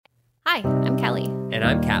Hi, I'm Kelly. And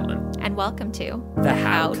I'm Catlin. And welcome to the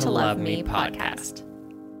How to Love Me podcast.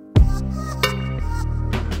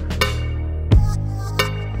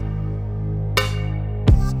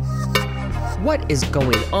 What is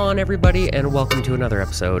going on, everybody, and welcome to another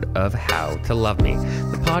episode of How to Love Me,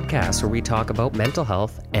 the podcast where we talk about mental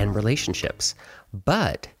health and relationships.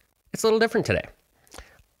 But it's a little different today.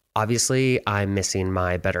 Obviously, I'm missing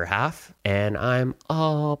my better half, and I'm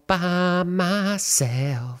all by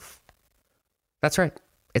myself. That's right.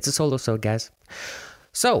 It's a solo-sode, guys.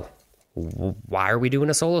 So, why are we doing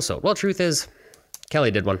a solo-sode? Well, truth is, Kelly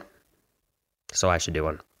did one, so I should do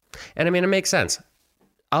one. And I mean, it makes sense.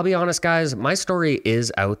 I'll be honest, guys, my story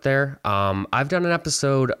is out there. I've done an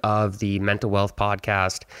episode of the Mental Wealth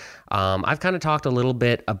podcast. I've kind of talked a little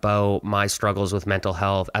bit about my struggles with mental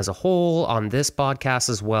health as a whole on this podcast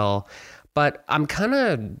as well. But I'm kind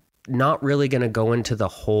of not really going to go into the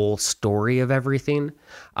whole story of everything.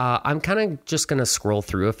 I'm kind of just going to scroll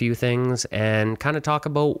through a few things and kind of talk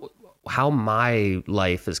about how my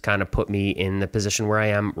life has kind of put me in the position where I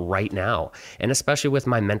am right now, and especially with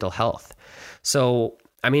my mental health. So,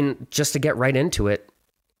 I mean, just to get right into it,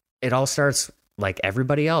 it all starts like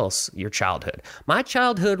everybody else, your childhood. My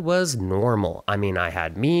childhood was normal. I mean, I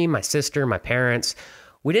had me, my sister, my parents.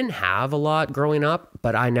 We didn't have a lot growing up,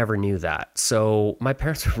 but I never knew that. So my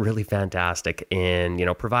parents were really fantastic in,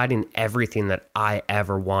 providing everything that I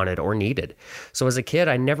ever wanted or needed. So as a kid,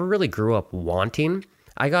 I never really grew up wanting.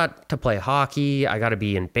 I got to play hockey. I got to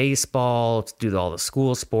be in baseball, to do all the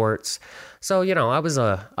school sports. So, I was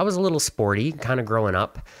a little sporty kind of growing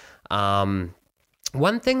up.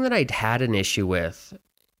 One thing that I'd had an issue with,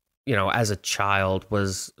 as a child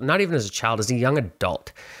was not even as a child, as a young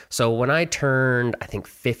adult. So when I turned, I think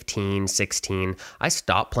 15, 16, I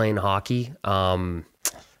stopped playing hockey,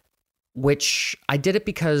 which I did it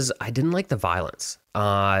because I didn't like the violence.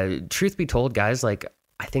 Truth be told, guys, I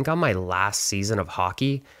think on my last season of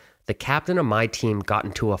hockey, the captain of my team got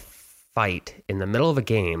into a fight in the middle of a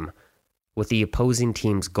game with the opposing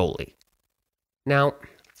team's goalie. Now,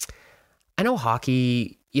 I know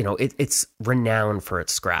hockey, it's renowned for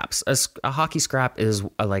its scraps. A hockey scrap is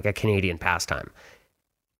like a Canadian pastime.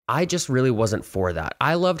 I just really wasn't for that.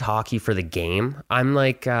 I loved hockey for the game. I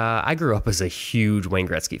grew up as a huge Wayne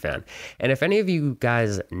Gretzky fan. And if any of you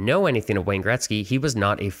guys know anything of Wayne Gretzky, he was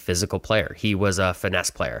not a physical player. He was a finesse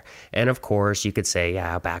player. And of course, you could say,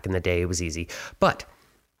 yeah, back in the day, it was easy. But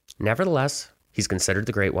nevertheless, he's considered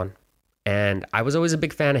the great one. And I was always a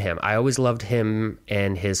big fan of him. I always loved him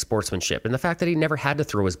and his sportsmanship and the fact that he never had to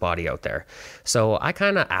throw his body out there. So I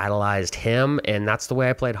kind of idolized him, and that's the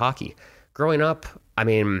way I played hockey. Growing up, I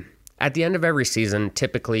mean, at the end of every season,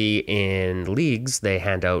 typically in leagues, they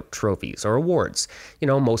hand out trophies or awards.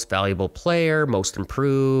 Most valuable player, most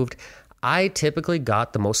improved. I typically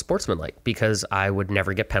got the most sportsmanlike because I would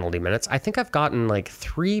never get penalty minutes. I think I've gotten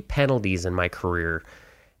 3 penalties in my career.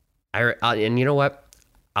 And you know what?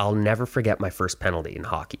 I'll never forget my first penalty in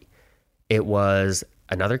hockey. It was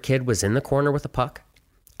another kid was in the corner with a puck.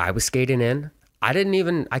 I was skating in. I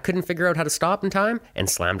couldn't figure out how to stop in time and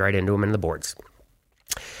slammed right into him in the boards.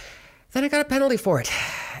 Then I got a penalty for it.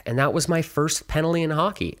 And that was my first penalty in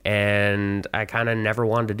hockey. And I kind of never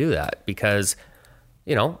wanted to do that because,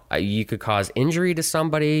 you could cause injury to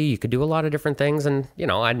somebody. You could do a lot of different things. And,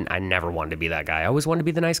 I never wanted to be that guy. I always wanted to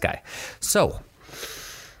be the nice guy. So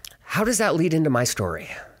how does that lead into my story?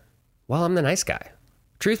 Well, I'm the nice guy.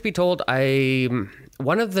 Truth be told,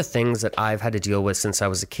 one of the things that I've had to deal with since I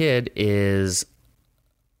was a kid is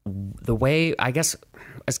the way, I guess,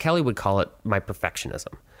 as Kelly would call it, my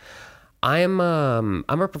perfectionism. I'm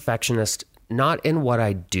a perfectionist, not in what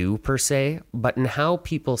I do per se, but in how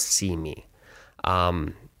people see me.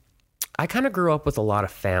 I kind of grew up with a lot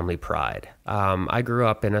of family pride. I grew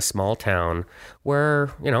up in a small town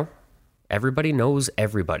where, everybody knows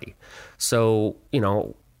everybody. So,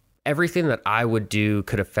 everything that I would do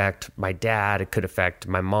could affect my dad. It could affect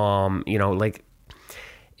my mom,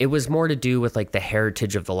 it was more to do with the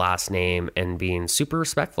heritage of the last name and being super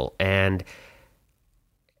respectful. And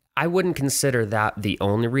I wouldn't consider that the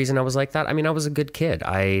only reason I was like that. I mean, I was a good kid.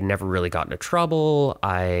 I never really got into trouble.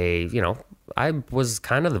 I was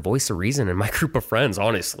kind of the voice of reason in my group of friends,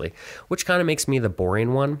 honestly, which kind of makes me the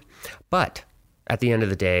boring one. But at the end of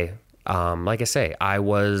the day, like I say, I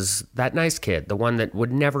was that nice kid, the one that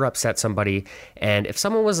would never upset somebody. And if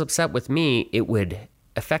someone was upset with me, it would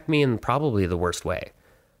affect me in probably the worst way.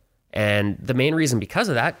 And the main reason because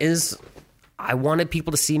of that is I wanted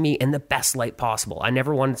people to see me in the best light possible. I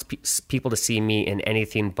never wanted people to see me in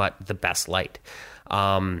anything but the best light.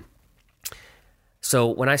 So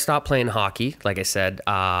when I stopped playing hockey, like I said,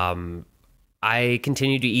 I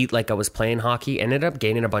continued to eat like I was playing hockey, ended up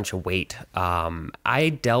gaining a bunch of weight.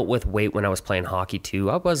 I dealt with weight when I was playing hockey too.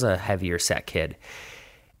 I was a heavier set kid.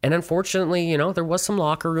 And unfortunately, there was some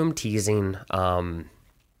locker room teasing. And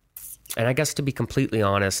I guess to be completely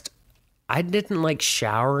honest, I didn't like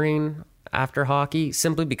showering after hockey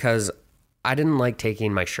simply because I didn't like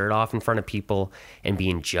taking my shirt off in front of people and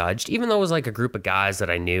being judged. Even though it was like a group of guys that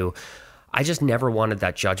I knew, I just never wanted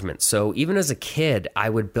that judgment. So even as a kid, I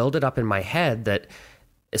would build it up in my head that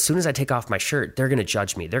as soon as I take off my shirt, they're going to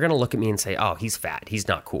judge me. They're going to look at me and say, "Oh, he's fat. He's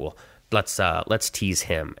not cool. Let's tease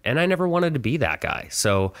him." And I never wanted to be that guy.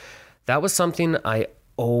 So that was something I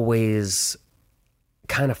always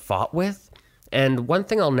kind of fought with. And one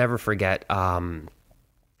thing I'll never forget,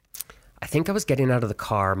 I think I was getting out of the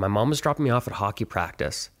car. My mom was dropping me off at hockey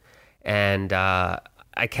practice. And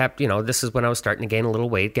I kept, this is when I was starting to gain a little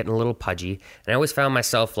weight, getting a little pudgy. And I always found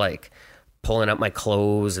myself like pulling up my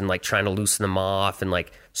clothes and like trying to loosen them off and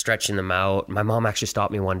like stretching them out. My mom actually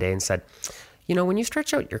stopped me one day and said, when you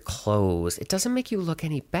stretch out your clothes, it doesn't make you look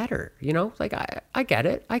any better. Like I get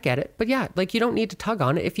it. But yeah, like you don't need to tug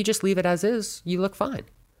on it. If you just leave it as is, you look fine.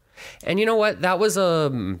 And you know what? That was,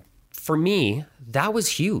 for me, that was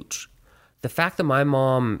huge. The fact that my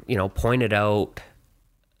mom, pointed out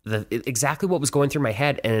exactly what was going through my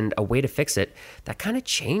head and a way to fix it, that kind of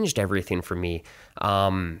changed everything for me,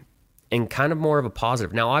 and kind of more of a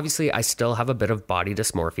positive. Now, obviously, I still have a bit of body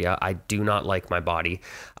dysmorphia. I do not like my body.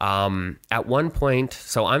 At one point,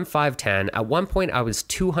 so I'm 5'10". At one point, I was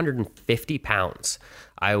 250 pounds.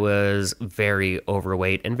 I was very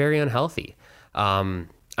overweight and very unhealthy. I'm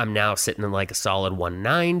now sitting in like a solid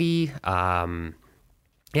 190.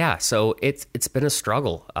 Yeah, so it's been a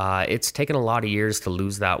struggle. It's taken a lot of years to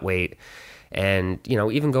lose that weight. And,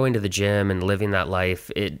 even going to the gym and living that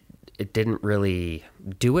life, it didn't really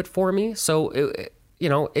do it for me. So,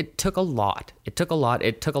 it took a lot. It took a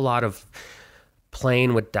lot of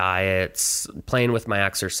playing with diets, playing with my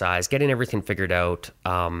exercise, getting everything figured out.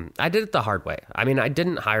 I did it the hard way. I mean, I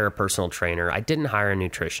didn't hire a personal trainer. I didn't hire a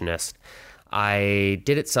nutritionist. I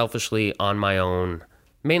did it selfishly on my own.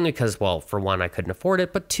 Mainly because, well, for one, I couldn't afford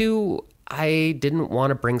it, but two, I didn't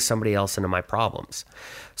want to bring somebody else into my problems.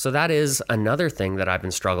 So that is another thing that I've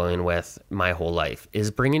been struggling with my whole life,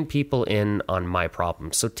 is bringing people in on my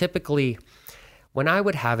problems. So typically, when I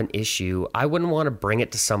would have an issue, I wouldn't want to bring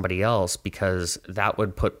it to somebody else because that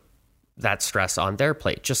would put that stress on their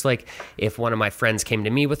plate. Just like if one of my friends came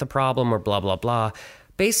to me with a problem or blah, blah, blah.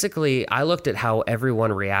 Basically, I looked at how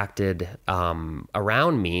everyone reacted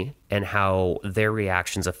around me and how their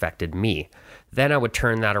reactions affected me. Then I would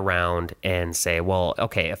turn that around and say, well,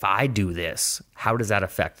 okay, if I do this, how does that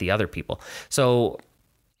affect the other people? So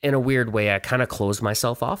in a weird way, I kind of closed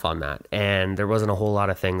myself off on that. And there wasn't a whole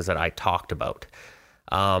lot of things that I talked about.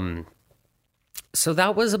 So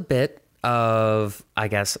that was a bit of, I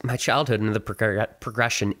guess, my childhood and the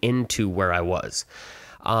progression into where I was.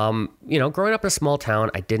 Growing up in a small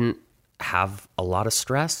town, I didn't have a lot of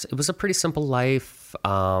stress. It was a pretty simple life.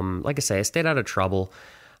 Like I say, I stayed out of trouble.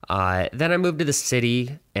 Then I moved to the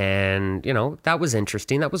city and, that was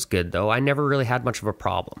interesting. That was good though. I never really had much of a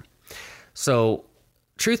problem. So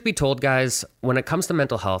truth be told, guys, when it comes to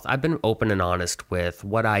mental health, I've been open and honest with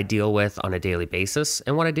what I deal with on a daily basis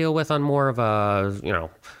and what I deal with on more of a,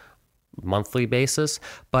 monthly basis.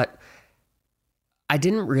 But I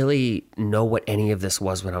didn't really know what any of this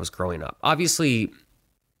was when I was growing up. Obviously,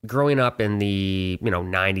 growing up in the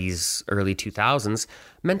 90s, early 2000s,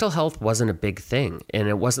 mental health wasn't a big thing, and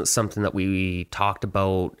it wasn't something that we talked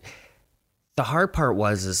about. The hard part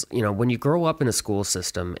was when you grow up in a school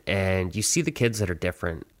system and you see the kids that are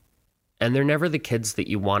different, and they're never the kids that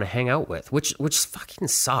you want to hang out with, which fucking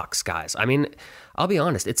sucks, guys. I mean, I'll be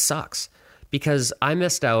honest, it sucks. Because I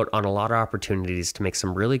missed out on a lot of opportunities to make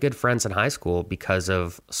some really good friends in high school because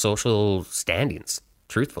of social standings,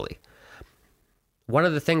 truthfully. One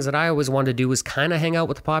of the things that I always wanted to do was kind of hang out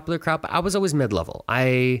with the popular crowd, but I was always mid-level.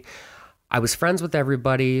 I was friends with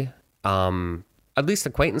everybody, at least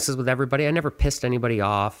acquaintances with everybody. I never pissed anybody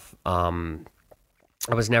off. I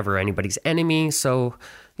was never anybody's enemy. So,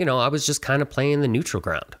 I was just kind of playing the neutral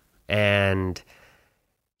ground. And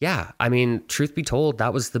yeah, I mean, truth be told,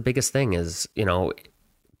 that was the biggest thing is,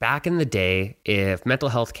 back in the day, if mental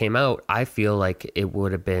health came out, I feel like it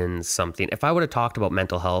would have been something. If I would have talked about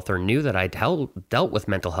mental health or knew that I dealt with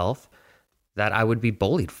mental health, that I would be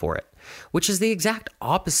bullied for it, which is the exact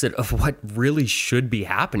opposite of what really should be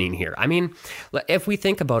happening here. I mean, if we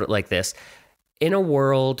think about it like this, in a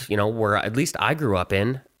world, where at least I grew up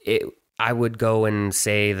in, I would go and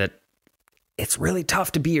say that it's really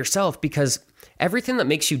tough to be yourself because everything that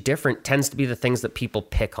makes you different tends to be the things that people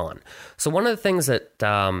pick on. So one of the things that,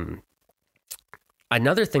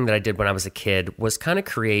 another thing that I did when I was a kid was kind of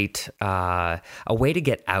create a way to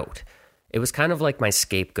get out. It was kind of like my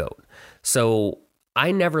scapegoat. So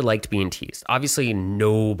I never liked being teased. Obviously,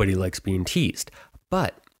 nobody likes being teased.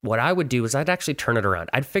 But what I would do is I'd actually turn it around.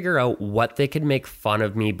 I'd figure out what they could make fun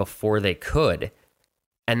of me before they could,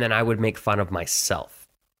 and then I would make fun of myself.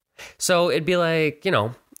 So it'd be like,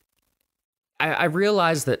 I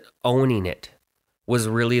realized that owning it was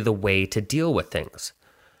really the way to deal with things.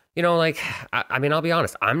 I mean, I'll be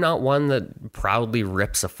honest, I'm not one that proudly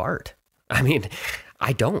rips a fart. I mean,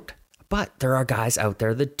 I don't. But there are guys out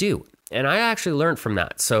there that do. And I actually learned from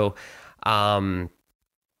that. So I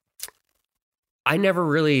never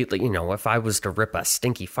really, if I was to rip a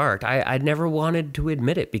stinky fart, I never wanted to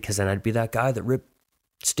admit it, because then I'd be that guy that ripped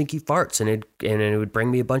stinky farts and it would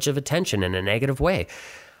bring me a bunch of attention in a negative way.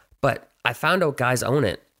 But I found out guys own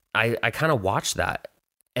it. I kind of watched that.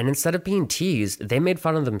 And instead of being teased, they made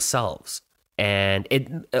fun of themselves. And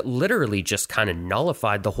it literally just kind of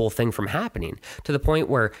nullified the whole thing from happening, to the point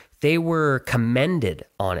where they were commended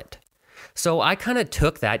on it. So I kind of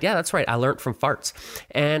took that. Yeah, that's right. I learned from farts.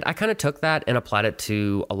 And I kind of took that and applied it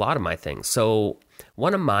to a lot of my things. So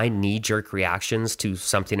one of my knee-jerk reactions to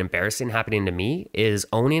something embarrassing happening to me is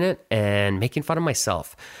owning it and making fun of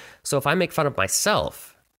myself. So if I make fun of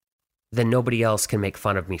myself, then nobody else can make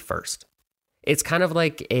fun of me first. It's kind of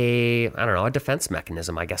like a defense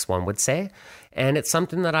mechanism, I guess one would say. And it's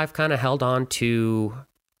something that I've kind of held on to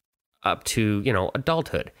up to,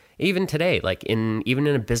 adulthood. Even today, even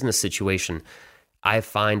in a business situation, I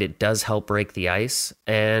find it does help break the ice.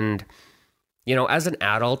 And, as an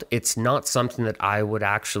adult, it's not something that I would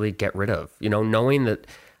actually get rid of. Knowing that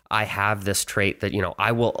I have this trait that,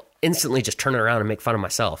 I will instantly just turn it around and make fun of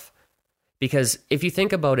myself. Because if you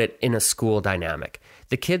think about it in a school dynamic,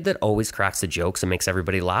 the kid that always cracks the jokes and makes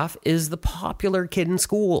everybody laugh is the popular kid in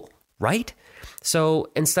school, right? So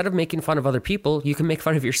instead of making fun of other people, you can make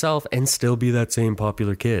fun of yourself and still be that same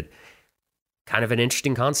popular kid. Kind of an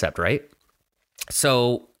interesting concept, right?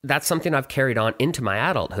 So that's something I've carried on into my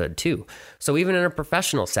adulthood too. So even in a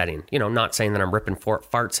professional setting, not saying that I'm ripping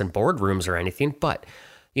farts in boardrooms or anything, but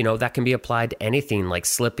that can be applied to anything like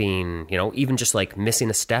slipping, even just like missing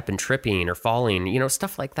a step and tripping or falling,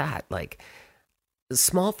 stuff like that. Like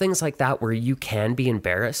small things like that where you can be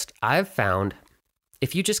embarrassed. I've found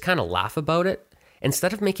if you just kind of laugh about it,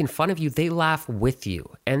 instead of making fun of you, they laugh with you.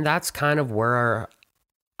 And that's kind of where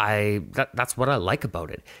that's what I like about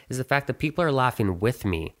it, is the fact that people are laughing with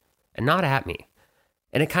me and not at me.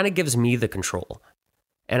 And it kind of gives me the control.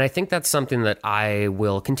 And I think that's something that I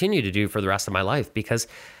will continue to do for the rest of my life, because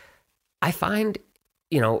I find,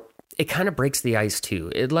 it kind of breaks the ice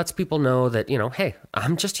too. It lets people know that, hey,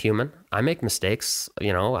 I'm just human. I make mistakes.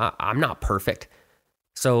 I'm not perfect.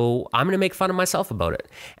 So I'm going to make fun of myself about it.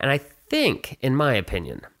 And I think, in my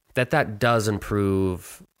opinion, that does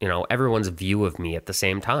improve, everyone's view of me at the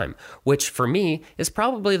same time, which for me is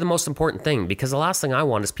probably the most important thing, because the last thing I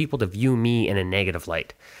want is people to view me in a negative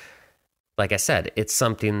light. Like I said, it's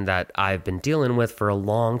something that I've been dealing with for a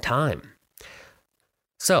long time.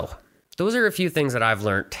 So those are a few things that I've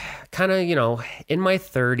learned kind of, in my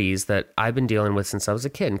 30s that I've been dealing with since I was a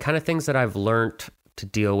kid, and kind of things that I've learned to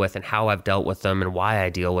deal with and how I've dealt with them and why I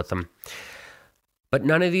deal with them. But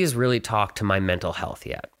none of these really talk to my mental health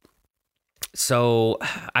yet. So,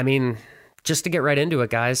 I mean, just to get right into it,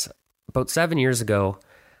 guys, about 7 years ago,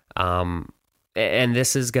 and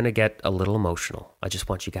this is going to get a little emotional. I just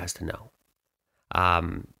want you guys to know.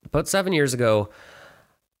 About 7 years ago,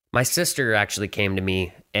 my sister actually came to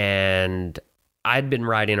me, and I'd been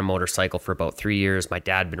riding a motorcycle for about 3 years. My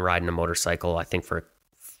dad had been riding a motorcycle, I think, for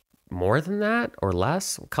more than that or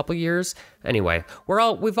less, a couple years. Anyway,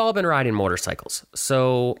 we've all been riding motorcycles.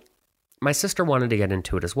 So my sister wanted to get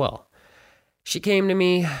into it as well. She came to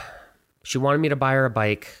me. She wanted me to buy her a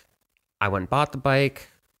bike. I went and bought the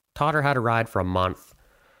bike, taught her how to ride for a month,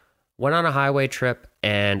 went on a highway trip,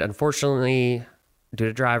 and unfortunately, due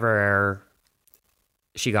to driver error,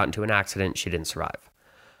 she got into an accident. She didn't survive.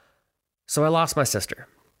 So I lost my sister.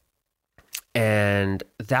 And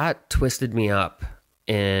that twisted me up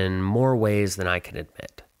in more ways than I can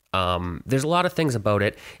admit. There's a lot of things about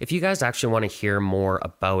it. If you guys actually want to hear more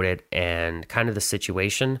about it and kind of the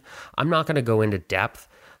situation, I'm not going to go into depth,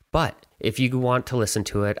 but if you want to listen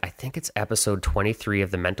to it, I think it's episode 23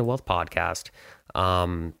 of the Mental Wealth Podcast.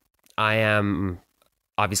 I am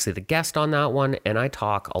obviously the guest on that one, and I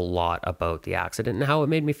talk a lot about the accident and how it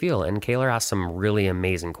made me feel. And Kayla asked some really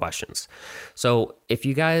amazing questions. So if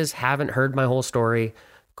you guys haven't heard my whole story,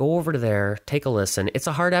 go over to there, take a listen. It's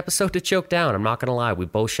a hard episode to choke down. I'm not going to lie. We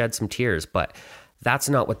both shed some tears, but that's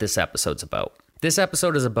not what this episode's about. This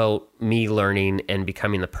episode is about me learning and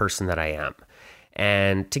becoming the person that I am.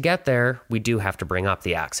 And to get there, we do have to bring up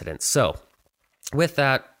the accident. So with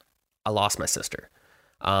that, I lost my sister.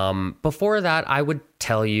 Before that, I would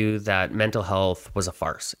tell you that mental health was a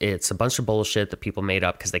farce. It's a bunch of bullshit that people made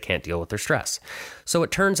up because they can't deal with their stress. So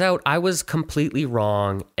it turns out I was completely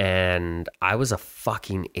wrong and I was a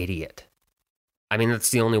fucking idiot. I mean,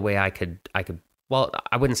 that's the only way I could, well,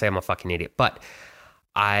 I wouldn't say I'm a fucking idiot, but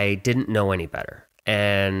I didn't know any better.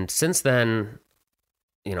 And since then,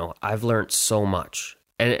 you know, I've learned so much.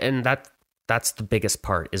 And that's the biggest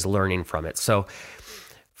part, is learning from it. So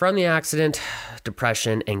from the accident,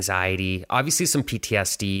 depression, anxiety, obviously some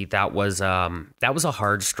PTSD. That was a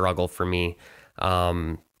hard struggle for me.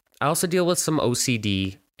 I also deal with some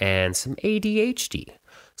OCD and some ADHD.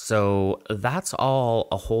 So that's all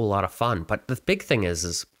a whole lot of fun. But the big thing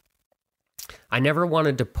is I never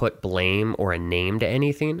wanted to put blame or a name to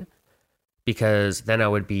anything, because then I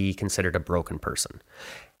would be considered a broken person.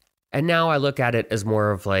 And now I look at it as more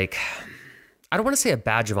of like, I don't want to say a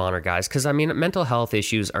badge of honor, guys, because I mean, mental health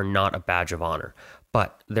issues are not a badge of honor,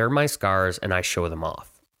 but they're my scars and I show them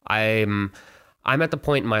off. I'm at the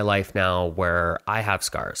point in my life now where I have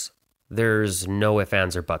scars. There's no ifs,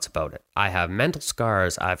 ands, or buts about it. I have mental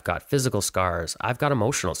scars. I've got physical scars. I've got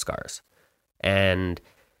emotional scars. And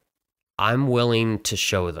I'm willing to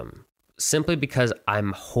show them simply because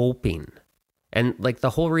I'm hoping. And like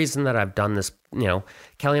the whole reason that I've done this, you know,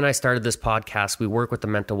 Kelly and I started this podcast. We work with the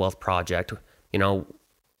Mental Wealth Project. You know,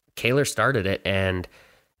 Kaylor started it, and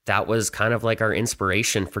that was kind of like our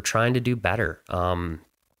inspiration for trying to do better.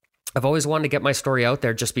 I've always wanted to get my story out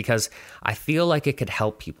there just because I feel like it could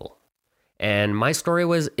help people. And my story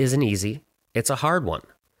isn't easy. It's a hard one.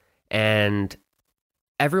 And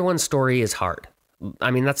everyone's story is hard.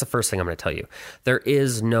 I mean, that's the first thing I'm going to tell you. There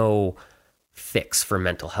is no fix for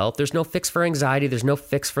mental health. There's no fix for anxiety. There's no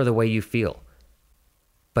fix for the way you feel.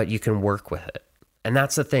 But you can work with it. And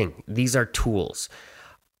that's the thing. These are tools.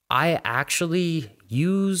 I actually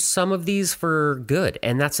use some of these for good.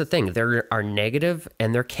 And that's the thing. There are negative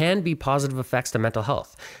and there can be positive effects to mental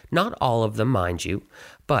health. Not all of them, mind you,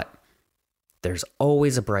 but there's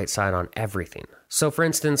always a bright side on everything. So for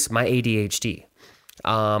instance, my ADHD.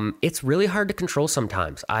 It's really hard to control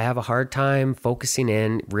sometimes. I have a hard time focusing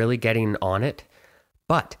in, really getting on it,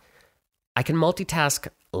 but I can multitask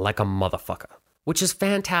like a motherfucker, which is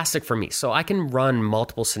fantastic for me. So I can run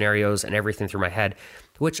multiple scenarios and everything through my head,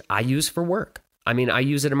 which I use for work. I mean, I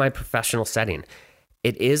use it in my professional setting.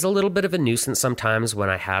 It is a little bit of a nuisance sometimes when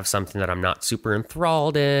I have something that I'm not super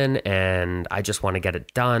enthralled in and I just want to get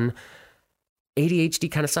it done. ADHD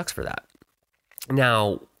kind of sucks for that.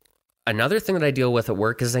 Now, another thing that I deal with at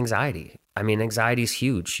work is anxiety. I mean, anxiety is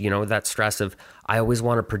huge. You know, that stress of I always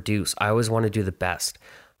want to produce. I always want to do the best.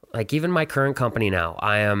 Like even my current company now,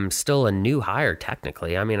 I am still a new hire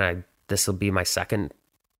technically. I mean, this will be my second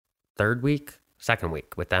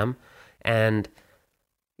week with them. And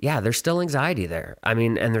yeah, there's still anxiety there. I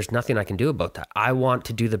mean, and there's nothing I can do about that. I want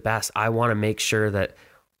to do the best. I want to make sure that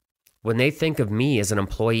when they think of me as an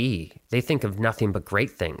employee, they think of nothing but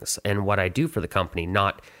great things and what I do for the company,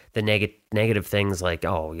 not the negative things like,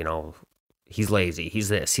 oh, you know, he's lazy, he's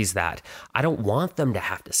this, he's that. I don't want them to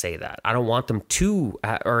have to say that. I don't want them to,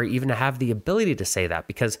 or even to have the ability to say that,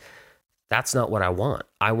 because that's not what I want.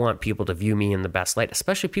 I want people to view me in the best light,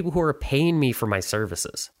 especially people who are paying me for my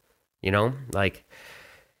services. You know, like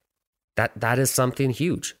that is something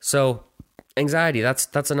huge. So anxiety,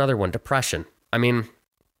 that's another one. Depression. I mean,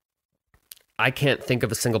 I can't think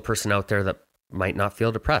of a single person out there that might not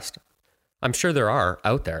feel depressed. I'm sure there are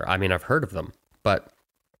out there. I mean, I've heard of them, but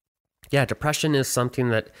yeah, depression is something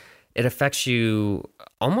that it affects you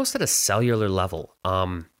almost at a cellular level.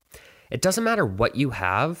 It doesn't matter what you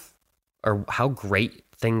have or how great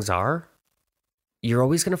things are. You're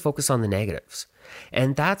always going to focus on the negatives.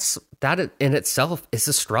 And that in itself is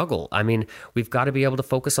a struggle. I mean, we've got to be able to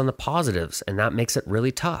focus on the positives, and that makes it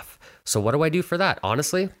really tough. So what do I do for that?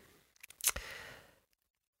 Honestly,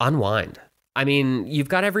 unwind. I mean, you've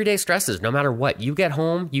got everyday stresses. No matter what, you get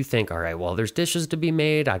home, you think, all right, well, there's dishes to be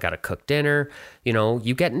made. I got to cook dinner. You know,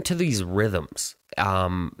 you get into these rhythms.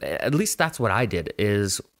 At least that's what I did,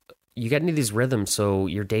 is you get into these rhythms so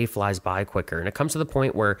your day flies by quicker. And it comes to the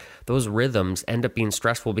point where those rhythms end up being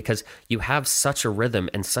stressful because you have such a rhythm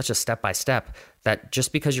and such a step-by-step that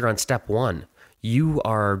just because you're on step 1, you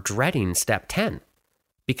are dreading step 10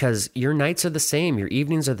 because your nights are the same, your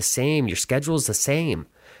evenings are the same, your schedule is the same.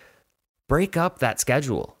 Break up that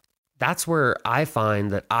schedule. That's where I find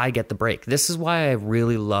that I get the break. This is why I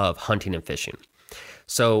really love hunting and fishing.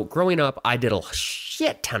 So growing up, I did a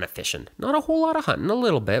shit ton of fishing. Not a whole lot of hunting, a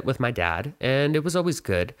little bit with my dad, and it was always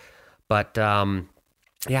good. But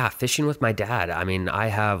yeah, fishing with my dad. I mean, I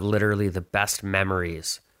have literally the best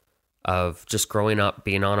memories of just growing up,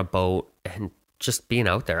 being on a boat, and just being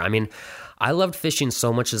out there. I mean, I loved fishing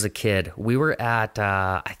so much as a kid. We were at,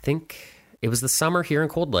 I think it was the summer here in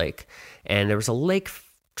Cold Lake, and there was a lake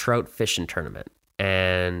trout fishing tournament.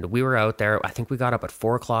 And we were out there. I think we got up at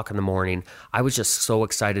 4 o'clock in the morning. I was just so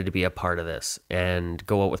excited to be a part of this and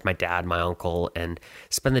go out with my dad, my uncle, and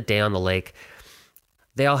spend the day on the lake.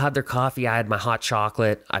 They all had their coffee. I had my hot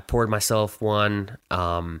chocolate. I poured myself one.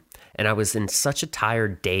 And I was in such a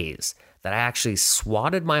tired daze that I actually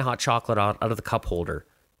swatted my hot chocolate out of the cup holder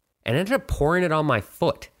and ended up pouring it on my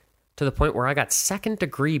foot to the point where I got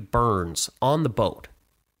second-degree burns on the boat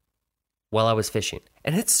while I was fishing.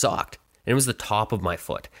 And it sucked. And it was the top of my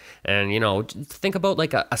foot. And, think about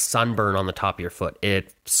like a sunburn on the top of your foot.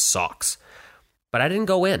 It sucks. But I didn't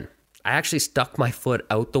go in. I actually stuck my foot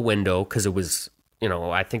out the window because it was,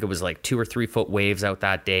 I think it was like 2 or 3 foot waves out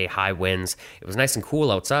that day, high winds. It was nice and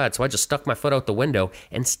cool outside. So I just stuck my foot out the window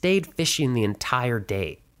and stayed fishing the entire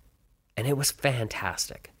day. And it was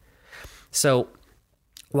fantastic. So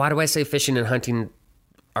why do I say fishing and hunting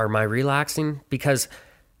are my relaxing? Because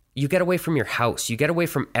you get away from your house. You get away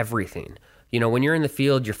from everything. When you're in the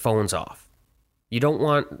field, your phone's off. You don't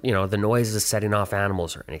want, the noises setting off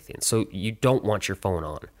animals or anything. So you don't want your phone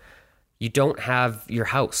on. You don't have your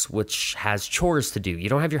house, which has chores to do. You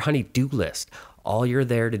don't have your honey-do list. All you're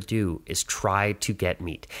there to do is try to get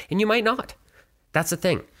meat. And you might not. That's the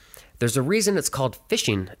thing. There's a reason it's called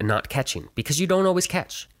fishing and not catching, because you don't always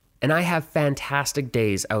catch. And I have fantastic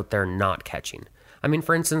days out there not catching. I mean,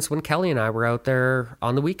 for instance, when Kelly and I were out there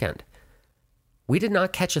on the weekend, we did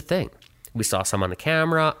not catch a thing. We saw some on the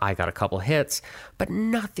camera. I got a couple hits, but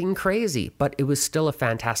nothing crazy. But it was still a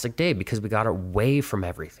fantastic day because we got away from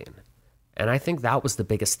everything. And I think that was the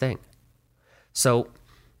biggest thing. So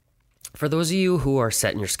for those of you who are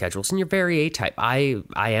setting your schedules, and you're very A-type, I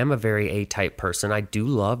am a very A-type person. I do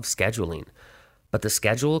love scheduling, but the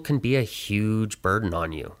schedule can be a huge burden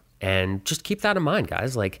on you. And just keep that in mind,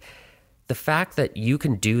 guys. Like, the fact that you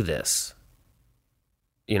can do this,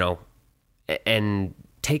 and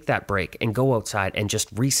take that break and go outside and just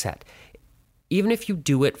reset, even if you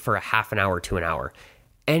do it for a half an hour to an hour,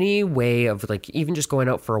 any way of like even just going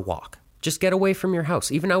out for a walk, just get away from your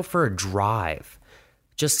house, even out for a drive,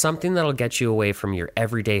 just something that'll get you away from your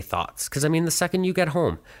everyday thoughts. Because, I mean, the second you get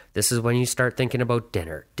home, this is when you start thinking about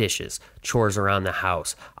dinner, dishes, chores around the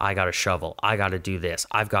house. I got to shovel. I got to do this.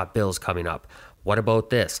 I've got bills coming up. What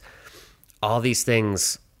about this? All these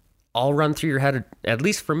things all run through your head, at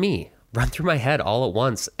least for me, run through my head all at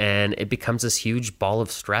once. And it becomes this huge ball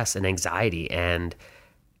of stress and anxiety. And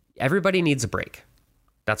everybody needs a break.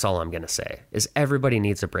 That's all I'm going to say, is everybody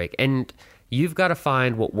needs a break. And you've got to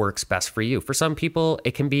find what works best for you. For some people,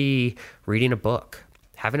 it can be reading a book,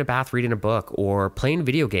 having a bath, reading a book, or playing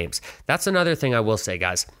video games. That's another thing I will say,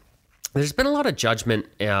 guys. There's been a lot of judgment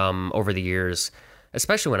over the years,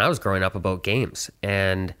 especially when I was growing up, about games.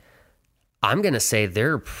 And I'm going to say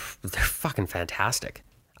they're fucking fantastic.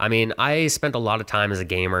 I mean, I spent a lot of time as a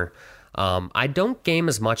gamer. I don't game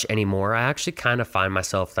as much anymore. I actually kind of find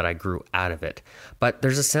myself that I grew out of it. But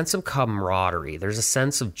there's a sense of camaraderie. There's a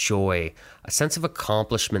sense of joy, a sense of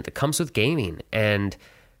accomplishment that comes with gaming. And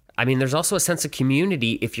I mean, there's also a sense of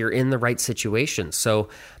community if you're in the right situation. So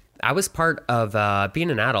I was part of being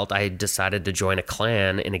an adult. I decided to join a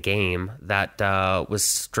clan in a game that was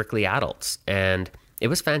strictly adults. And it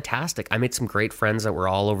was fantastic. I made some great friends that were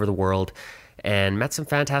all over the world and met some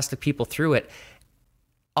fantastic people through it.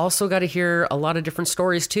 Also got to hear a lot of different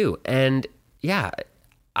stories too. And yeah,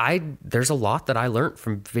 there's a lot that I learned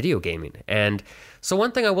from video gaming. And so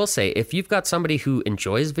one thing I will say, if you've got somebody who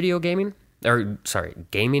enjoys gaming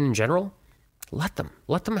in general, let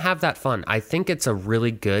them have that fun. I think it's a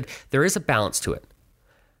really good, there is a balance to it.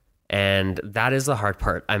 And that is the hard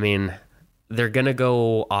part. I mean, they're going to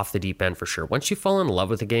go off the deep end for sure. Once you fall in love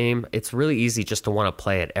with a game, it's really easy just to want to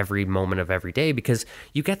play it every moment of every day because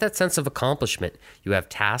you get that sense of accomplishment. You have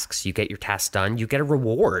tasks, you get your tasks done, you get a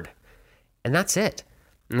reward, and that's it.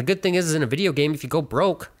 And the good thing is in a video game, if you go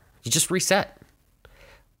broke, you just reset.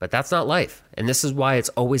 But that's not life. And this is why it's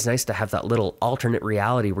always nice to have that little alternate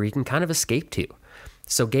reality where you can kind of escape to.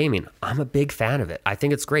 So gaming, I'm a big fan of it. I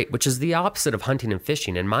think it's great, which is the opposite of hunting and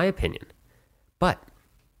fishing, in my opinion. But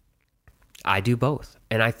I do both.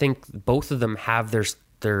 And I think both of them have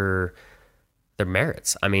their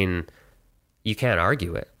merits. I mean, you can't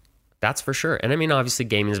argue it. That's for sure. And I mean, obviously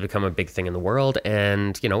gaming has become a big thing in the world,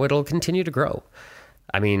 and it'll continue to grow.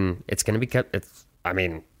 I mean, it's going to be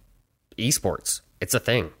esports, it's a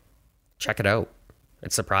thing. Check it out.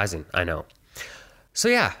 It's surprising, I know. So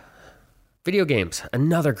yeah, video games,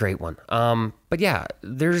 another great one. But yeah,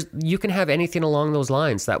 you can have anything along those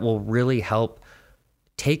lines that will really help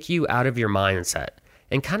take you out of your mindset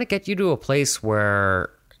and kind of get you to a place where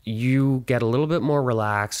you get a little bit more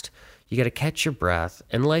relaxed, you get to catch your breath,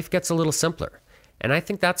 and life gets a little simpler. And I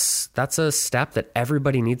think that's a step that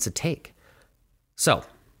everybody needs to take. So,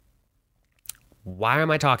 why am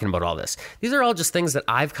I talking about all this? These are all just things that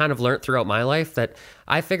I've kind of learned throughout my life that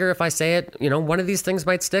I figure if I say it, one of these things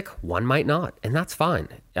might stick, one might not, and that's fine.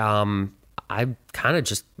 I'm kind of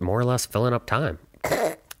just more or less filling up time.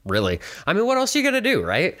 Really. I mean, what else are you going to do,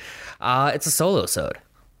 right? It's a solo-sode.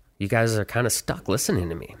 You guys are kind of stuck listening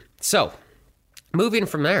to me. So, moving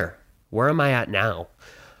from there, where am I at now?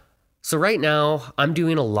 So right now, I'm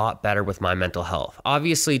doing a lot better with my mental health.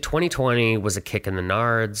 Obviously, 2020 was a kick in the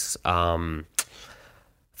nards.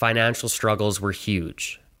 Financial struggles were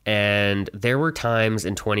huge. And there were times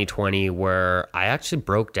in 2020 where I actually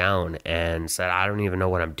broke down and said, I don't even know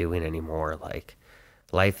what I'm doing anymore. Like,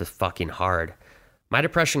 life is fucking hard. My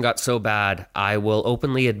depression got so bad, I will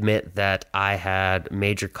openly admit that I had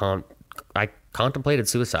I contemplated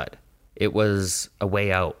suicide. It was a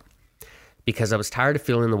way out because I was tired of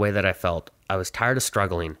feeling the way that I felt. I was tired of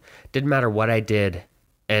struggling. Didn't matter what I did.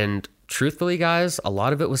 And truthfully, guys, a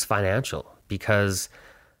lot of it was financial because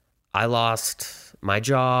I lost my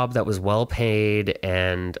job that was well paid,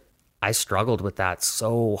 and I struggled with that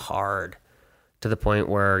so hard to the point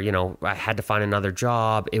where, I had to find another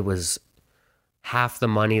job. It was half the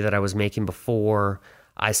money that I was making before.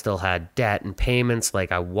 I still had debt and payments.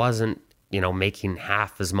 Like I wasn't, making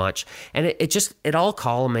half as much. And it all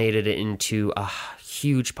culminated into a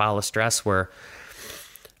huge pile of stress where,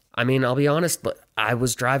 I mean, I'll be honest, I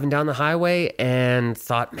was driving down the highway and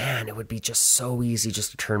thought, man, it would be just so easy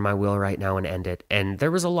just to turn my wheel right now and end it. And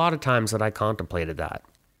there was a lot of times that I contemplated that.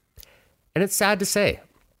 And it's sad to say,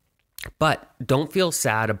 but don't feel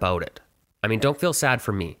sad about it. I mean, don't feel sad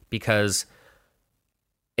for me because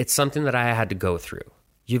it's something that I had to go through.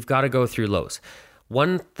 You've got to go through lows.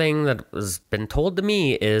 One thing that has been told to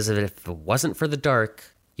me is that if it wasn't for the dark,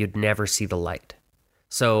 you'd never see the light.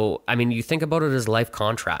 So, I mean, you think about it as life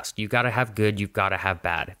contrast. You've got to have good, you've got to have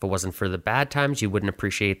bad. If it wasn't for the bad times, you wouldn't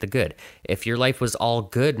appreciate the good. If your life was all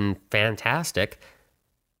good and fantastic,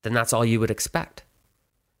 then that's all you would expect.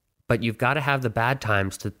 But you've got to have the bad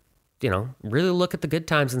times to, really look at the good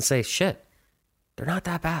times and say, shit, they're not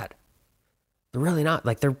that bad. They're really not.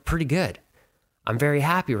 Like, they're pretty good. I'm very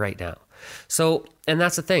happy right now. So, and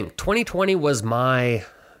that's the thing. 2020 was my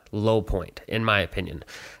low point, in my opinion,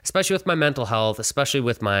 especially with my mental health, especially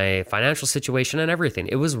with my financial situation and everything.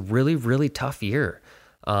 It was really, really tough year.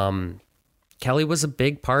 Kelly was a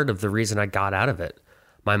big part of the reason I got out of it.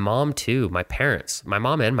 My mom too, my parents, my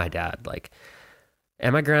mom and my dad,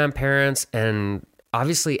 and my grandparents, and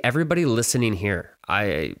obviously everybody listening here.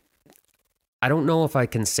 I don't know if I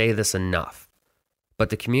can say this enough, but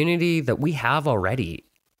the community that we have already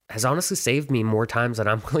has honestly saved me more times than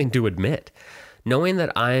I'm willing to admit. Knowing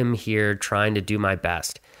that I'm here trying to do my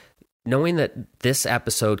best, knowing that this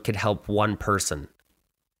episode could help one person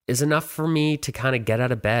is enough for me to kind of get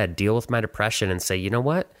out of bed, deal with my depression, and say, you know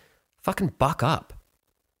what? Fucking buck up.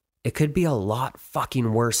 It could be a lot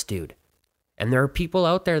fucking worse, dude. And there are people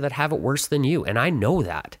out there that have it worse than you, and I know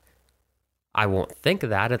that. I won't think of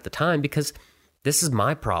that at the time because this is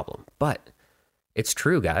my problem, but it's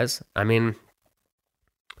true, guys. I mean,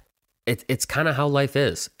 it's kind of how life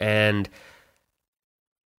is, and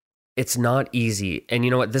it's not easy. And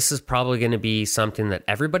you know what? This is probably going to be something that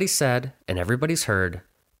everybody said and everybody's heard,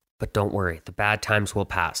 but don't worry. The bad times will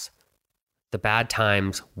pass. The bad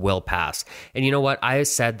times will pass. And you know what? I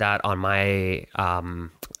said that on my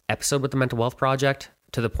episode with the Mental Wealth Project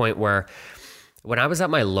to the point where when I was at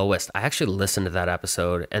my lowest, I actually listened to that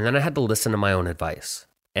episode and then I had to listen to my own advice.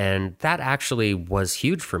 And that actually was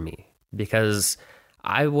huge for me because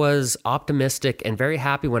I was optimistic and very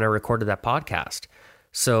happy when I recorded that podcast.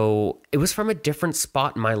 So it was from a different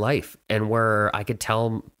spot in my life and where I could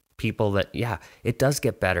tell people that, yeah, it does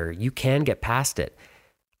get better. You can get past it.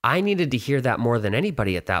 I needed to hear that more than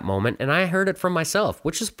anybody at that moment. And I heard it from myself,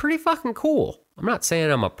 which is pretty fucking cool. I'm not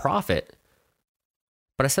saying I'm a prophet,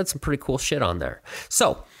 but I said some pretty cool shit on there.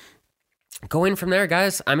 So going from there,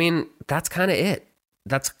 guys, I mean, that's kind of it.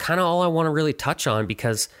 That's kind of all I want to really touch on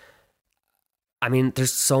because I mean,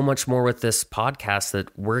 there's so much more with this podcast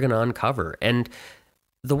that we're going to uncover. And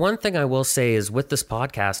the one thing I will say is with this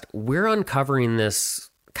podcast, we're uncovering this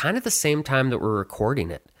kind of the same time that we're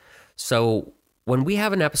recording it. So when we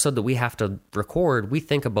have an episode that we have to record, we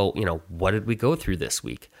think about, what did we go through this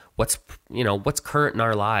week? What's current in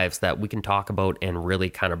our lives that we can talk about and really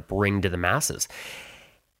kind of bring to the masses.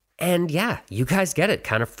 And yeah, you guys get it,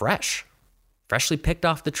 kind of freshly picked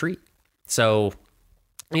off the tree. So,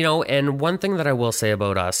 and one thing that I will say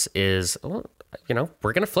about us is, we're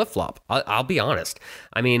going to flip-flop. I'll be honest.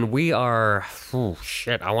 I mean, we are,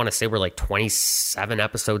 I want to say we're like 27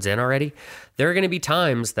 episodes in already. There are going to be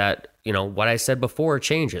times that, what I said before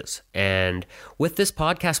changes. And with this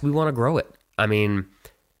podcast, we want to grow it. I mean,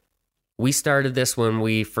 we started this when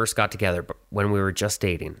we first got together, when we were just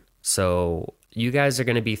dating. So you guys are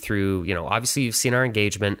going to be through, obviously you've seen our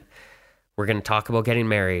engagement. We're going to talk about getting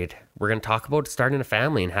married. We're going to talk about starting a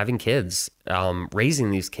family and having kids, raising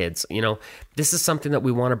these kids. This is something that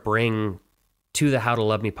we want to bring to the How to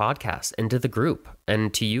Love Me podcast and to the group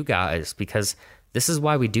and to you guys, because this is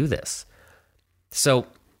why we do this. So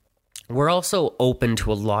we're also open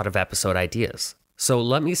to a lot of episode ideas. So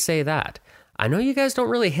let me say that. I know you guys don't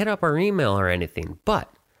really hit up our email or anything, but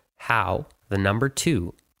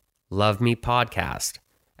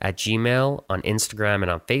how@lovemepodcast@gmail, on Instagram and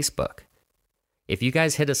on Facebook. If you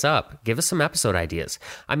guys hit us up, give us some episode ideas.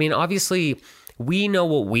 I mean, obviously, we know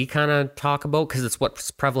what we kind of talk about because it's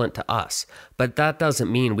what's prevalent to us, but that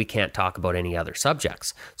doesn't mean we can't talk about any other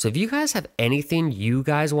subjects. So if you guys have anything you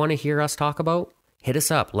guys want to hear us talk about, hit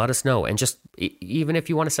us up, let us know. And just, even if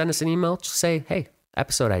you want to send us an email, just say, hey,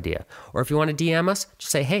 episode idea. Or if you want to DM us,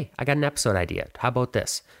 just say, hey, I got an episode idea. How about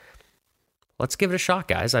this? Let's give it a shot,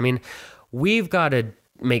 guys. I mean, we've got to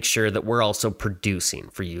make sure that we're also producing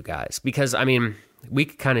for you guys, because we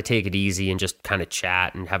could kind of take it easy and just kind of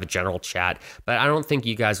chat and have a general chat, but I don't think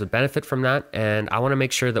you guys would benefit from that. And I want to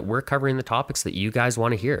make sure that we're covering the topics that you guys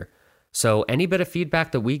want to hear. So any bit of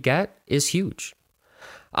feedback that we get is huge.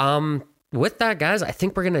 With that, guys, I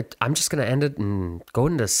think I'm just going to end it and go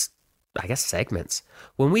into, I guess, segments.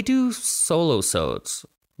 When we do solo-sodes,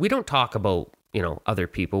 we don't talk about, other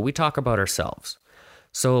people. We talk about ourselves.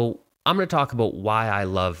 So I'm going to talk about why I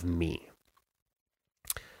love me.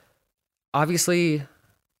 Obviously,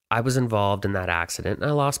 I was involved in that accident and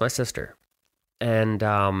I lost my sister. And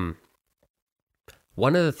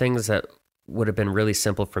one of the things that would have been really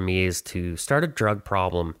simple for me is to start a drug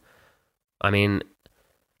problem. I mean,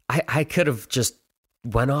 I could have just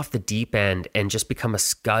went off the deep end and just become a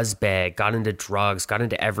scuzzbag, got into drugs, got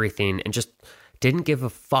into everything, and just didn't give a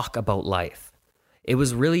fuck about life. It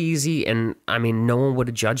was really easy, and no one would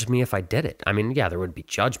have judged me if I did it. Yeah, there would be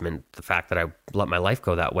judgment, the fact that I let my life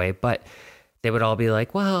go that way, but they would all be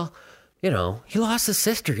like, well, he lost his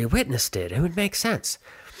sister, he witnessed it, it would make sense.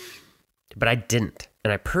 But I didn't,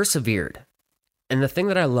 and I persevered. And the thing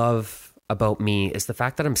that I love about me is the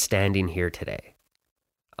fact that I'm standing here today.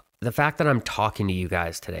 The fact that I'm talking to you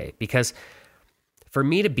guys today, because for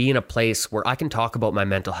me to be in a place where I can talk about my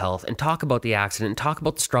mental health and talk about the accident and talk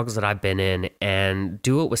about the struggles that I've been in and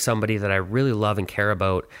do it with somebody that I really love and care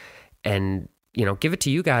about and, give it to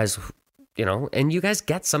you guys, and you guys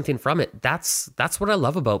get something from it. That's what I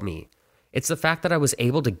love about me. It's the fact that I was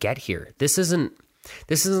able to get here. This isn't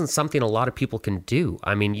something a lot of people can do.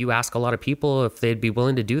 You ask a lot of people if they'd be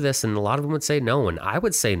willing to do this, and a lot of them would say no, and I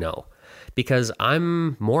would say no, because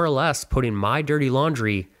I'm more or less putting my dirty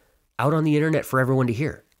laundry out on the internet for everyone to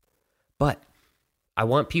hear. But I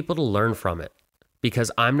want people to learn from it, because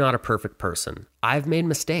I'm not a perfect person. I've made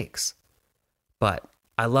mistakes, but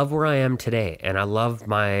I love where I am today, and I love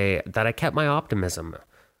that I kept my optimism,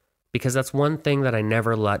 because that's one thing that I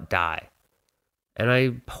never let die. And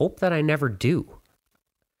I hope that I never do.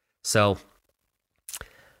 So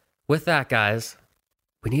with that, guys,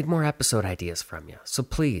 we need more episode ideas from you. So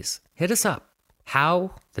please hit us up.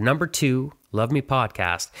 How2 Love Me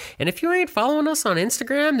Podcast. And if you ain't following us on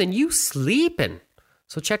Instagram, then you sleeping.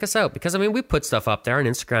 So check us out, because we put stuff up there on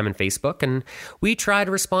Instagram and Facebook, and we try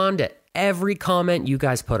to respond to every comment you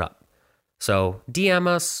guys put up. So DM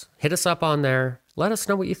us, hit us up on there, let us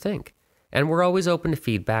know what you think. And we're always open to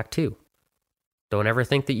feedback too. Don't ever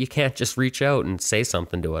think that you can't just reach out and say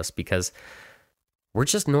something to us, because we're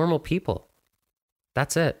just normal people.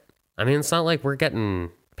 That's it. It's not like we're getting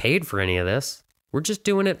paid for any of this. We're just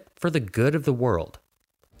doing it for the good of the world.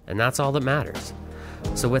 And that's all that matters.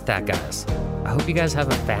 So with that, guys, I hope you guys have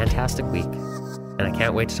a fantastic week. And I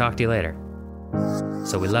can't wait to talk to you later.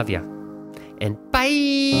 So we love you. And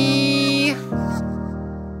bye!